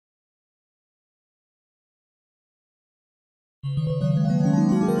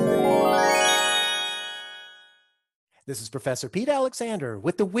This is Professor Pete Alexander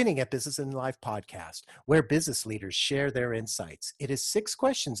with the Winning at Business and Life podcast, where business leaders share their insights. It is 6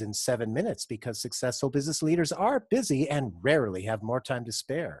 questions in 7 minutes because successful business leaders are busy and rarely have more time to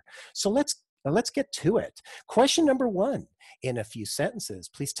spare. So let's get to it. Question number 1. In a few sentences,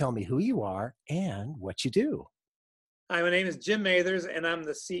 please tell me who you are and what you do. Hi, my name is Jim Mathers, and I'm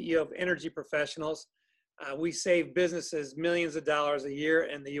the CEO of Energy Professionals. We save businesses millions of dollars a year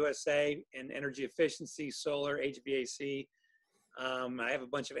in the USA in energy efficiency, solar, HVAC. I have a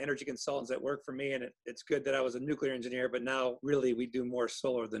bunch of energy consultants that work for me, and it's good that I was a nuclear engineer, but now really we do more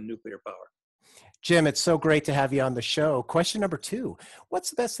solar than nuclear power. Jim, it's so great to have you on the show. Question number 2, what's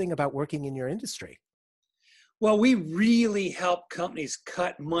the best thing about working in your industry? Well, we really help companies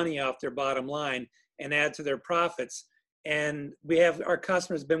cut money off their bottom line and add to their profits. And we have our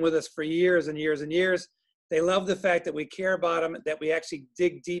customers been with us for years and years and years. They love the fact that we care about them, that we actually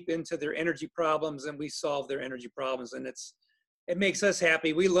dig deep into their energy problems and we solve their energy problems. And it makes us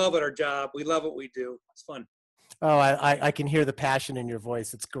happy. We love our job. We love what we do. It's fun. Oh, I can hear the passion in your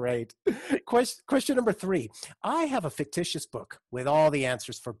voice. It's great. Question number 3. I have a fictitious book with all the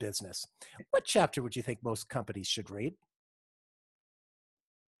answers for business. What chapter would you think most companies should read?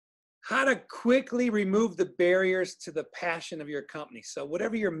 How to quickly remove the barriers to the passion of your company. So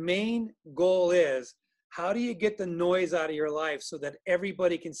whatever your main goal is, how do you get the noise out of your life so that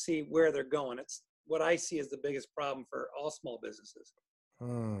everybody can see where they're going? It's what I see as the biggest problem for all small businesses.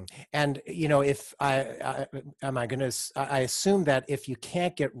 And if I assume that if you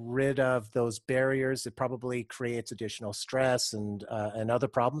can't get rid of those barriers, it probably creates additional stress and other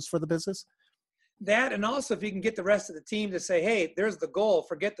problems for the business. That, and also if you can get the rest of the team to say, hey, there's the goal,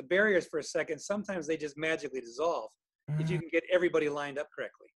 forget the barriers for a second. Sometimes they just magically dissolve if you can get everybody lined up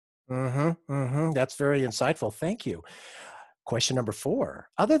correctly. That's very insightful. Thank you. Question number 4.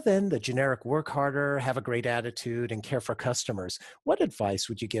 Other than the generic work harder, have a great attitude, and care for customers, what advice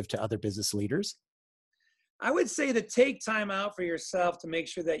would you give to other business leaders? I would say to take time out for yourself to make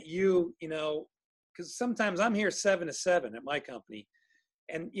sure that because sometimes I'm here 7 to 7 at my company,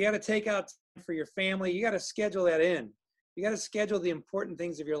 and you got to take out time for your family. You got to schedule that in. You got to schedule the important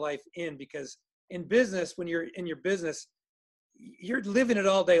things of your life in, because in business, when you're in your business, you're living it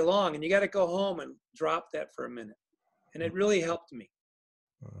all day long, and you got to go home and drop that for a minute. And it really helped me.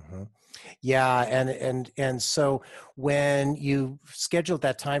 Yeah, and so when you scheduled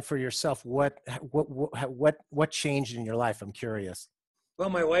that time for yourself, what changed in your life? I'm curious. Well,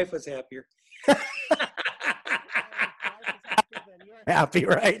 my wife was happier. Happy,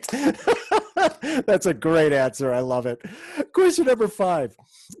 right? That's a great answer. I love it. Question number 5.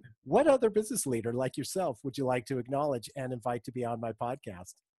 What other business leader like yourself would you like to acknowledge and invite to be on my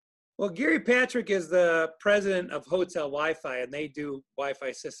podcast? Well, Gary Patrick is the president of Hotel Wi-Fi, and they do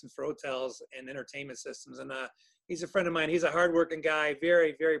Wi-Fi systems for hotels and entertainment systems. And he's a friend of mine. He's a hardworking guy,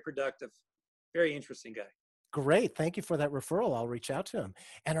 very, very productive, very interesting guy. Great. Thank you for that referral. I'll reach out to him.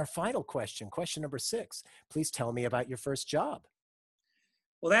 And our final question number 6. Please tell me about your first job.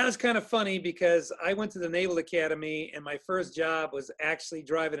 Well, that was kind of funny because I went to the Naval Academy, and my first job was actually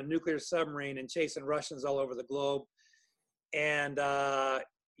driving a nuclear submarine and chasing Russians all over the globe. And,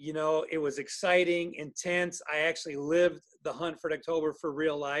 it was exciting, intense. I actually lived the hunt for October for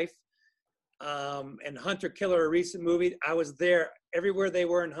real life. And Hunter Killer, a recent movie, I was there everywhere they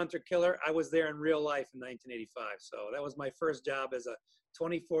were in Hunter Killer. I was there in real life in 1985. So that was my first job as a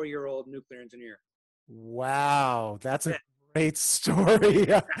 24-year-old nuclear engineer. Wow, that's a great story.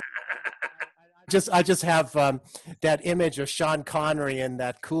 I just have that image of Sean Connery and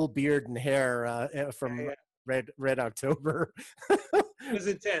that cool beard and hair from Red October. It was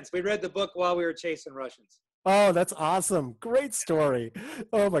intense. We read the book while we were chasing Russians. Oh, that's awesome. Great story.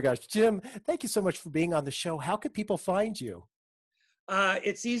 Oh my gosh. Jim, thank you so much for being on the show. How can people find you?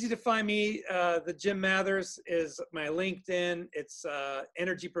 It's easy to find me. The Jim Mathers is my LinkedIn. It's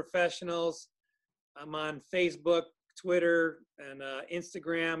Energy Professionals. I'm on Facebook, Twitter, and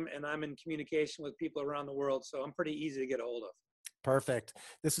Instagram, and I'm in communication with people around the world. So I'm pretty easy to get a hold of. Perfect.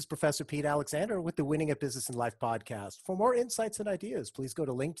 This is Professor Pete Alexander with the Winning at Business and Life podcast. For more insights and ideas, please go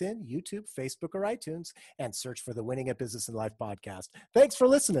to LinkedIn, YouTube, Facebook, or iTunes and search for the Winning at Business and Life podcast. Thanks for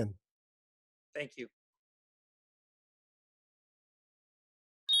listening. Thank you.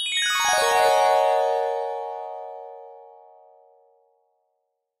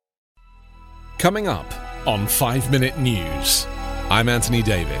 Coming up on 5 Minute News, I'm Anthony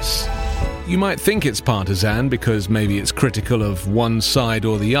Davis. You might think it's partisan because maybe it's critical of one side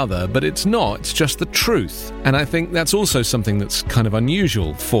or the other, but it's not. It's just the truth. And I think that's also something that's kind of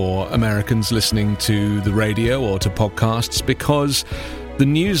unusual for Americans listening to the radio or to podcasts, because The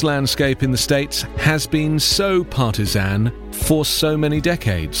news landscape in the States has been so partisan for so many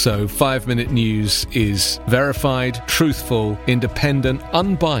decades, so 5 Minute News is verified, truthful, independent,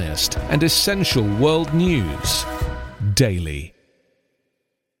 unbiased, and essential world news daily.